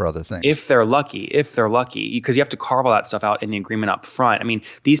leverage it for other things. If they're lucky, because you have to carve all that stuff out in the agreement up front. I mean,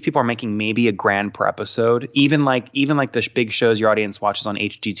 these people are making maybe $1,000 per episode, even like the big shows your audience watches on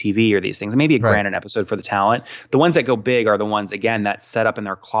HGTV or these things, maybe $1,000 an episode for the talent. The ones that go big are the ones, again, that set up in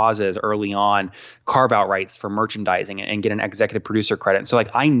their clauses early on, carve out rights for merchandising and get an executive producer credit. And so like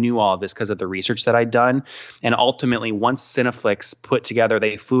I knew all of this because of the research that I'd done. And ultimately, once Cineflix put together,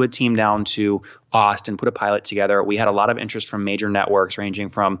 they flew a team down to Austin, put a pilot together. We had a lot of interest from major networks ranging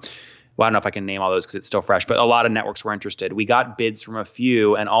from, well, I don't know if I can name all those because it's still fresh, but a lot of networks were interested. We got bids from a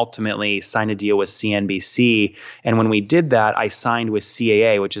few and ultimately signed a deal with CNBC. And when we did that, I signed with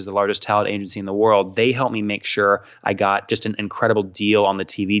CAA, which is the largest talent agency in the world. They helped me make sure I got just an incredible deal on the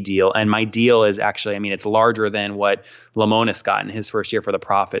TV deal. And my deal is actually, I mean, it's larger than what Lamonis got in his first year for The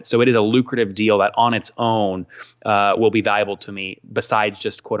Prophet. So it is a lucrative deal that on its own will be valuable to me besides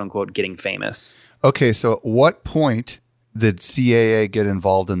just quote unquote getting famous. Okay, so at what point did CAA get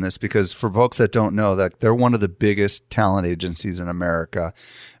involved in this? Because for folks that don't know, that they're one of the biggest talent agencies in America.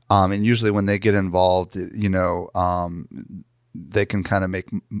 And usually when they get involved, they can kind of make,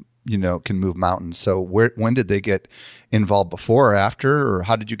 can move mountains. So when did they get involved, before or after, or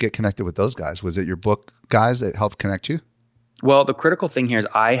how did you get connected with those guys? Was it your book guys that helped connect you? Well, the critical thing here is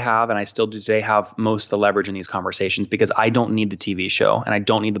I have, and I still do today, have most of the leverage in these conversations because I don't need the TV show and I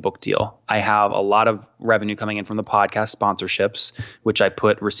don't need the book deal. I have a lot of revenue coming in from the podcast sponsorships, which I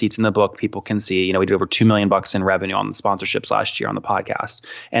put receipts in the book. People can see, we did over $2 million in revenue on the sponsorships last year on the podcast.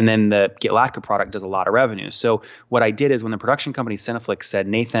 And then the Gitlacta product does a lot of revenue. So what I did is when the production company Cineflix said,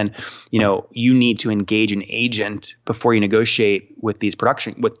 Nathan, you need to engage an agent before you negotiate with with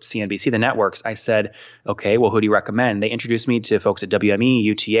CNBC, the networks. I said, okay, well, who do you recommend? They introduced me to folks at WME,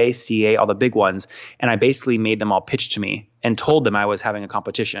 UTA, CA, all the big ones. And I basically made them all pitch to me and told them I was having a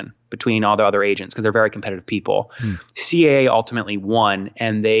competition between all the other agents because they're very competitive people. CAA ultimately won,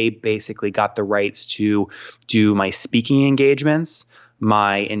 and they basically got the rights to do my speaking engagements,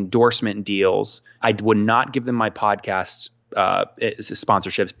 my endorsement deals. I would not give them my podcast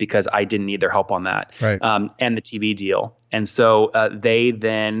sponsorships because I didn't need their help on that, right. And the TV deal. And so they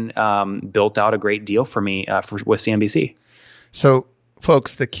then built out a great deal for me with CNBC. So,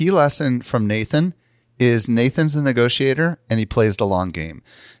 folks, the key lesson from Nathan is Nathan's a negotiator and he plays the long game.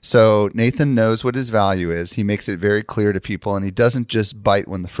 So Nathan knows what his value is. He makes it very clear to people, and he doesn't just bite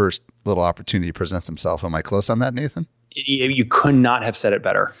when the first little opportunity presents himself. Am I close on that, Nathan? You could not have said it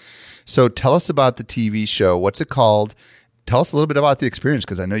better. So tell us about the TV show. What's it called? Tell us a little bit about the experience,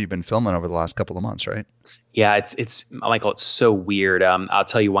 because I know you've been filming over the last couple of months, right? Yeah, it's Michael, it's so weird. I'll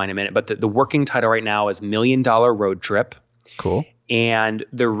tell you why in a minute. But the working title right now is $1 Million Road Trip. Cool. And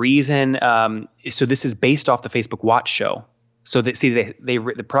the reason, so this is based off the Facebook Watch show. So the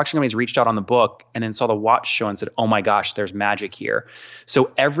production companies reached out on the book and then saw the Watch show and said, oh my gosh, there's magic here. So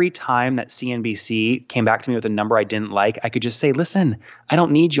every time that CNBC came back to me with a number I didn't like, I could just say, listen, I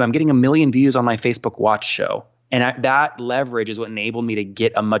don't need you. I'm getting 1 million views on my Facebook Watch show. And that leverage is what enabled me to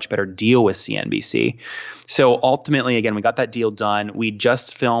get a much better deal with CNBC. So ultimately, again, we got that deal done. We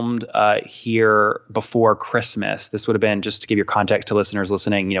just filmed here before Christmas. This would have been, just to give your context to listeners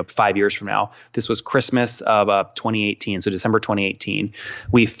listening, 5 years from now. This was Christmas of 2018, so December 2018.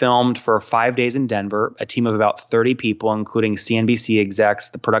 We filmed for 5 days in Denver, a team of about 30 people, including CNBC execs,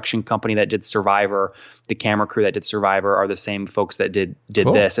 the production company that did Survivor, the camera crew that did Survivor are the same folks that did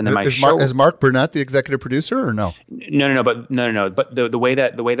cool. this. And then is Mark Burnett the executive producer or no? No. But the way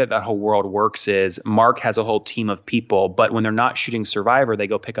that whole world works is Mark has a whole team of people, but when they're not shooting Survivor, they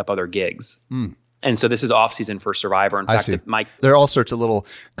go pick up other gigs. And so this is off season for Survivor. In fact, there are all sorts of little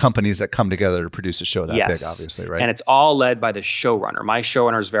companies that come together to produce a show that big, obviously, right? And it's all led by the showrunner. My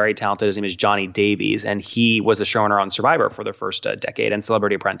showrunner is very talented. His name is Johnny Davies, and he was the showrunner on Survivor for the first decade and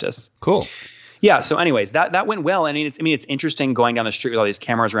Celebrity Apprentice. Cool. Yeah. So anyways, that went well. It's interesting going down the street with all these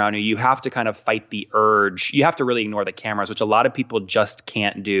cameras around you. You have to kind of fight the urge. You have to really ignore the cameras, which a lot of people just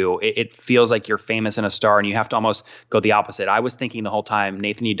can't do. It feels like you're famous and a star, and you have to almost go the opposite. I was thinking the whole time,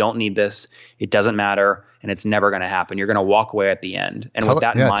 Nathan, you don't need this. It doesn't matter, and it's never going to happen. You're going to walk away at the end. And with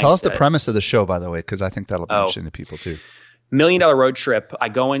that mindset, tell us the premise of the show, by the way, because I think that'll be interesting to people too. $1 Million Road Trip. I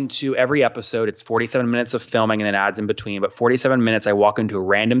go into every episode. It's 47 minutes of filming and then ads in between. But 47 minutes, I walk into a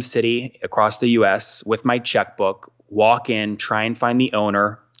random city across the U.S. with my checkbook, walk in, try and find the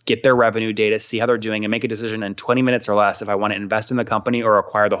owner, get their revenue data, see how they're doing, and make a decision in 20 minutes or less if I want to invest in the company or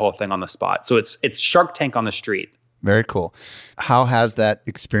acquire the whole thing on the spot. So it's Shark Tank on the street. Very cool. How has that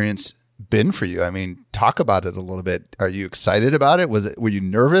experience been for you? I mean, talk about it a little bit. Are you excited about it? Were you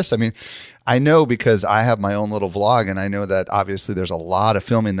nervous? I mean, I know because I have my own little vlog, and I know that obviously there's a lot of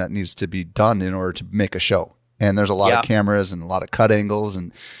filming that needs to be done in order to make a show. And there's a lot of cameras and a lot of cut angles.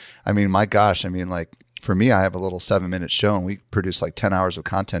 And I mean, my gosh, I mean, like for me, I have a little 7-minute show and we produce like 10 hours of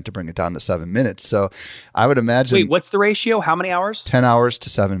content to bring it down to 7 minutes. So I would imagine. Wait, what's the ratio? How many hours? 10 hours to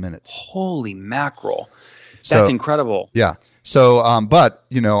 7 minutes. Holy mackerel. That's incredible. Yeah. So, but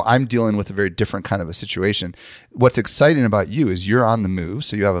you know, I'm dealing with a very different kind of a situation. What's exciting about you is you're on the move.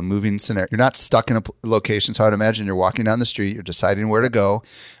 So you have a moving scenario. You're not stuck in a location. So I'd imagine you're walking down the street, you're deciding where to go.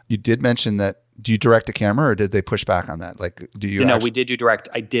 You did mention that. Do you direct a camera or did they push back on that? Like, do you? No, we did do direct.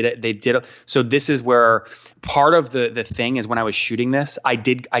 I did it. They did it. So this is where part of the thing is when I was shooting this, I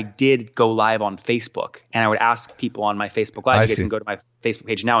did go live on Facebook and I would ask people on my Facebook Live, you guys can go to my Facebook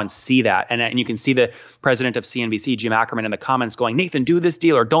page now and see that. And you can see the president of CNBC, Jim Ackerman, in the comments going, Nathan, do this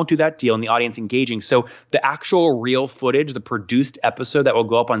deal or don't do that deal, and the audience engaging. So the actual real footage, the produced episode that will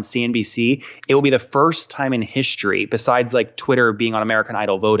go up on CNBC, it will be the first time in history, besides like Twitter being on American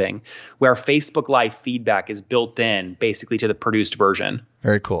Idol voting, where Facebook Live feedback is built in basically to the produced version.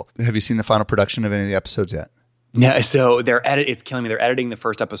 Very cool. Have you seen the final production of any of the episodes yet? Yeah, so it's killing me. They're editing the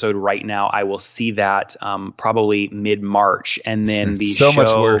first episode right now. I will see that probably mid-March, and then the so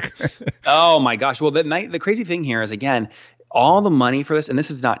much work. Oh my gosh! Well, the crazy thing here is, again, all the money for this, and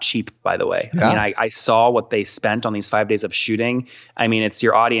this is not cheap, by the way. Yeah. I mean, I saw what they spent on these 5 days of shooting. I mean, it's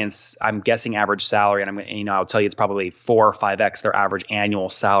your audience. I'm guessing average salary, and I'll tell you, it's probably 4 or 5x their average annual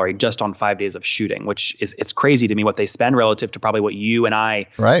salary just on 5 days of shooting, which it's crazy to me what they spend relative to probably what you and I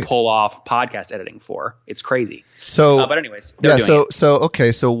pull off podcast editing for. It's crazy. So, but anyways,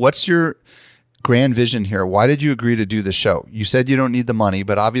 okay. So what's your grand vision here? Why did you agree to do the show? You said you don't need the money,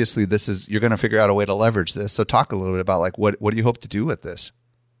 but obviously you're going to figure out a way to leverage this. So talk a little bit about like, what do you hope to do with this?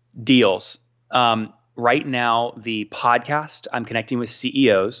 Deals. Right now, the podcast, I'm connecting with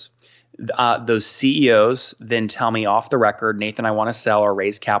CEOs. Those CEOs then tell me off the record, Nathan, I want to sell or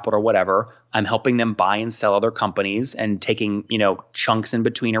raise capital or whatever. I'm helping them buy and sell other companies and taking, chunks in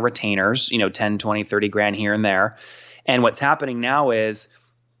between or retainers, 10, 20, 30 grand here and there. And what's happening now is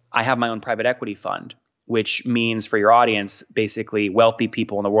I have my own private equity fund, which means for your audience, basically wealthy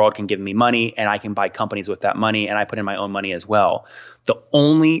people in the world can give me money and I can buy companies with that money, and I put in my own money as well. The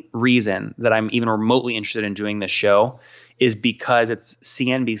only reason that I'm even remotely interested in doing this show is because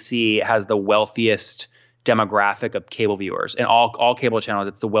CNBC has the wealthiest demographic of cable viewers. And all cable channels,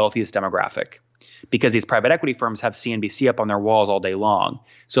 it's the wealthiest demographic, because these private equity firms have CNBC up on their walls all day long.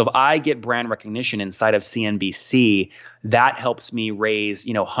 So if I get brand recognition inside of CNBC, that helps me raise,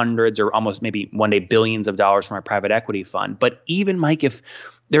 hundreds or almost maybe one day billions of dollars for my private equity fund. But even, Mike, if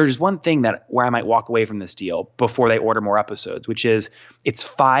there's one thing where I might walk away from this deal before they order more episodes, which is it's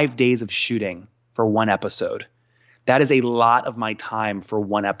 5 days of shooting for one episode. That is a lot of my time for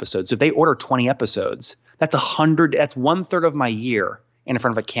one episode. So if they order 20 episodes, that's 1/3 of my year in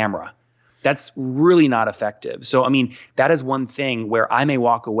front of a camera. That's really not effective. So, I mean, that is one thing where I may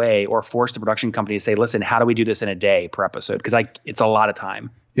walk away or force the production company to say, listen, how do we do this in a day per episode? Because it's a lot of time.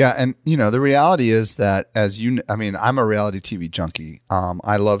 Yeah. And, the reality is that I'm a reality TV junkie.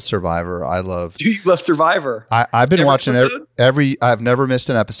 I love Survivor. Do you love Survivor? I've been watching I've never missed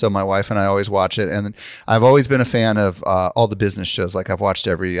an episode. My wife and I always watch it. And I've always been a fan of all the business shows. Like I've watched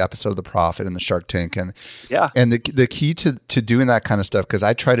every episode of The Profit and the Shark Tank. And the key to doing that kind of stuff, because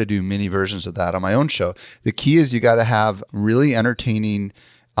I try to do mini versions of that on my own show. The key is you got to have really entertaining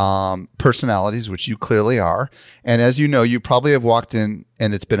personalities, which you clearly are. And as you know, you probably have walked in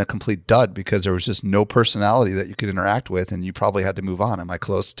and it's been a complete dud because there was just no personality that you could interact with, and you probably had to move on. Am I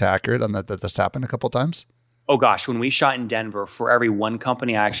close to accurate on that this happened a couple of times? Oh gosh, when we shot in Denver, for every one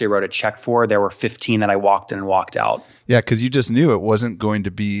company I actually wrote a check for, there were 15 that I walked in and walked out. Yeah, because you just knew it wasn't going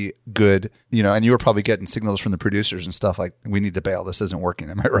to be good, and you were probably getting signals from the producers and stuff like, we need to bail, this isn't working.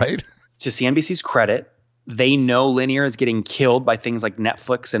 Am I right? To CNBC's credit, they know linear is getting killed by things like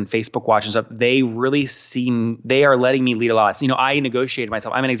Netflix and Facebook Watch and stuff. They are letting me lead a lot. So, I negotiated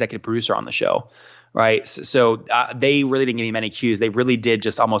myself. I'm an executive producer on the show, right? So they really didn't give me many cues. They really did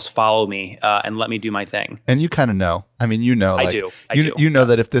just almost follow me and let me do my thing. And you kind of know. I mean, I do. You know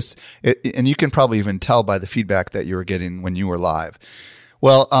that if and you can probably even tell by the feedback that you were getting when you were live.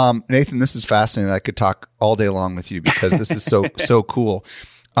 Well, Nathan, this is fascinating. I could talk all day long with you because this is so cool.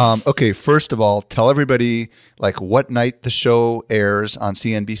 Okay, first of all, tell everybody like what night the show airs on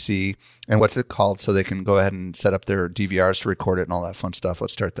CNBC and what's it called so they can go ahead and set up their DVRs to record it and all that fun stuff.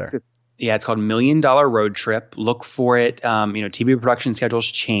 Let's start there. Yeah, it's called $1 Million Road Trip. Look for it. TV production schedules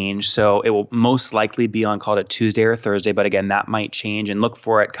change, so it will most likely be on called a Tuesday or Thursday. But again, that might change. And look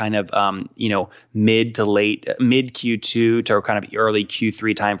for it kind of mid Q2 to kind of early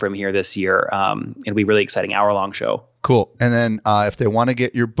Q3 timeframe here this year. It'll be a really exciting hour-long show. Cool. And then if they want to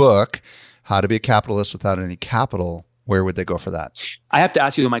get your book, How to Be a Capitalist Without Any Capital, where would they go for that? I have to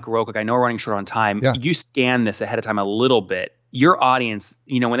ask you, Michael, real quick. I know we're running short on time. Yeah. You scan this ahead of time a little bit. Your audience,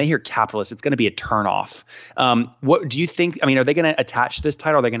 when they hear capitalist, it's going to be a turnoff. What do you think? I mean, are they going to attach this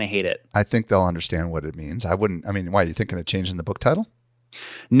title or are they going to hate it? I think they'll understand what it means. Why are you thinking of changing the book title?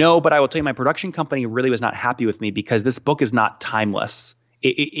 No, but I will tell you, my production company really was not happy with me because this book is not timeless.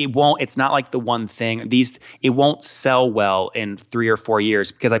 It won't, it's not like the one thing. It won't sell well in 3 or 4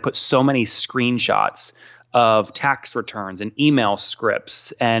 years because I put so many screenshots of tax returns and email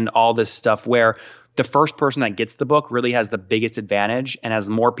scripts and all this stuff where the first person that gets the book really has the biggest advantage. And as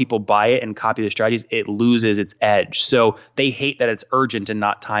more people buy it and copy the strategies, it loses its edge. So they hate that it's urgent and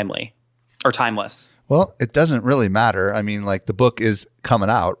not timely or timeless. Well, it doesn't really matter. I mean, like the book is coming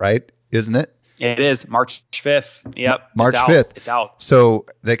out, right? Isn't it? It is March 5th. Yep. March 5th. It's out. So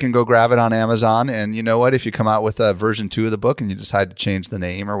they can go grab it on Amazon. And you know what? If you come out with a version 2 of the book and you decide to change the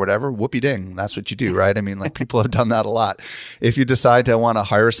name or whatever, whoopee ding. That's what you do, right? I mean, like people have done that a lot. If you decide to want to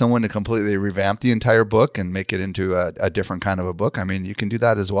hire someone to completely revamp the entire book and make it into a different kind of a book, I mean, you can do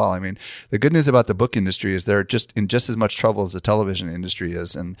that as well. I mean, the good news about the book industry is they're just in just as much trouble as the television industry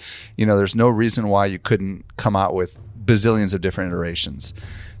is. And, there's no reason why you couldn't come out with bazillions of different iterations.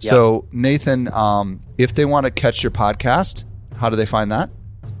 Yep. So Nathan, if they want to catch your podcast, how do they find that?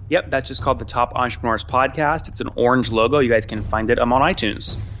 Yep, that's just called the Top Entrepreneurs Podcast. It's an orange logo. You guys can find it on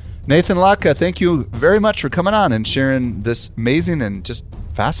iTunes. Nathan Latka, thank you very much for coming on and sharing this amazing and just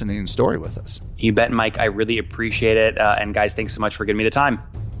fascinating story with us. You bet, Mike. I really appreciate it. And guys, thanks so much for giving me the time.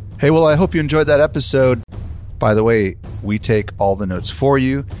 Hey, well, I hope you enjoyed that episode. By the way, we take all the notes for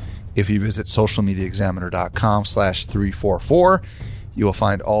you. If you visit socialmediaexaminer.com/344, you will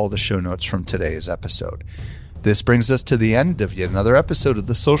find all the show notes from today's episode. This brings us to the end of yet another episode of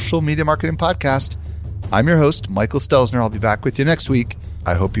the Social Media Marketing Podcast. I'm your host, Michael Stelzner. I'll be back with you next week.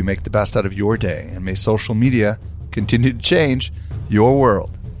 I hope you make the best out of your day, and may social media continue to change your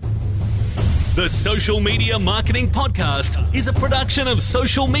world. The Social Media Marketing Podcast is a production of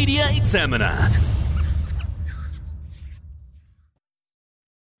Social Media Examiner.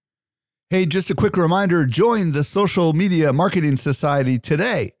 Hey, just a quick reminder, join the Social Media Marketing Society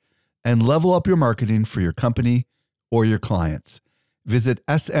today and level up your marketing for your company or your clients. Visit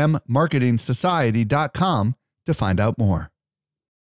smmarketingsociety.com to find out more.